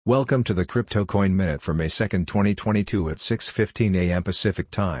Welcome to the Crypto Coin Minute for May 2, 2022 at 6:15 a.m.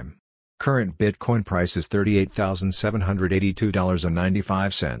 Pacific Time. Current Bitcoin price is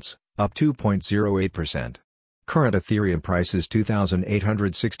 $38,782.95, up 2.08%. Current Ethereum price is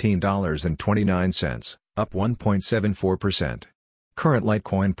 $2,816.29, up 1.74%. Current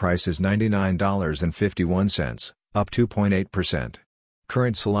Litecoin price is $99.51, up 2.8%.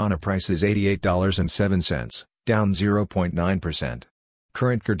 Current Solana price is $88.07, down 0.9%.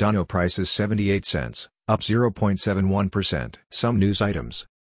 Current Cardano price is 78 cents, up 0.71%. Some news items.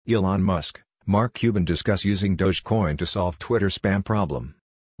 Elon Musk, Mark Cuban discuss using Dogecoin to solve Twitter spam problem.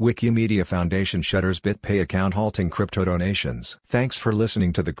 Wikimedia Foundation shutters BitPay account halting crypto donations. Thanks for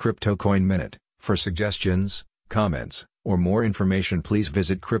listening to the Crypto Coin Minute. For suggestions, comments, or more information, please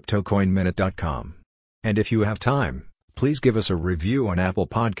visit CryptoCoinMinute.com. And if you have time, please give us a review on Apple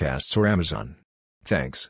Podcasts or Amazon. Thanks.